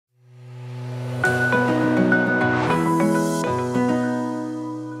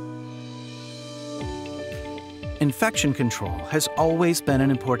Infection control has always been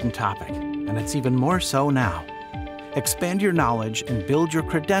an important topic, and it's even more so now. Expand your knowledge and build your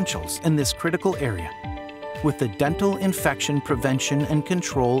credentials in this critical area with the Dental Infection Prevention and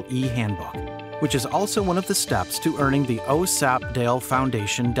Control eHandbook, which is also one of the steps to earning the OSAP Dale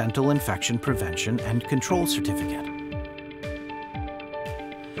Foundation Dental Infection Prevention and Control Certificate.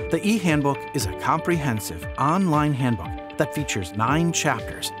 The eHandbook is a comprehensive online handbook that features 9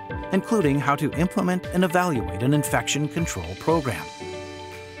 chapters, including how to implement and evaluate an infection control program.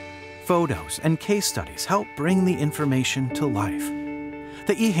 Photos and case studies help bring the information to life.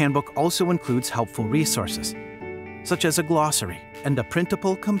 The eHandbook also includes helpful resources, such as a glossary and a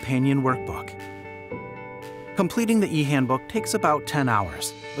printable companion workbook. Completing the eHandbook takes about 10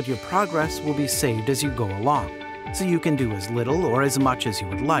 hours, but your progress will be saved as you go along, so you can do as little or as much as you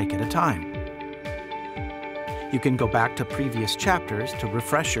would like at a time. You can go back to previous chapters to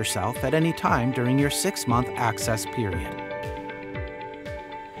refresh yourself at any time during your 6-month access period.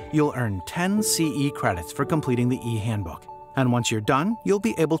 You'll earn 10 CE credits for completing the eHandbook, and once you're done, you'll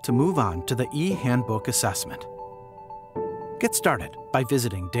be able to move on to the eHandbook assessment. Get started by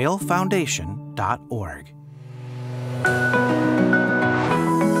visiting dalefoundation.org.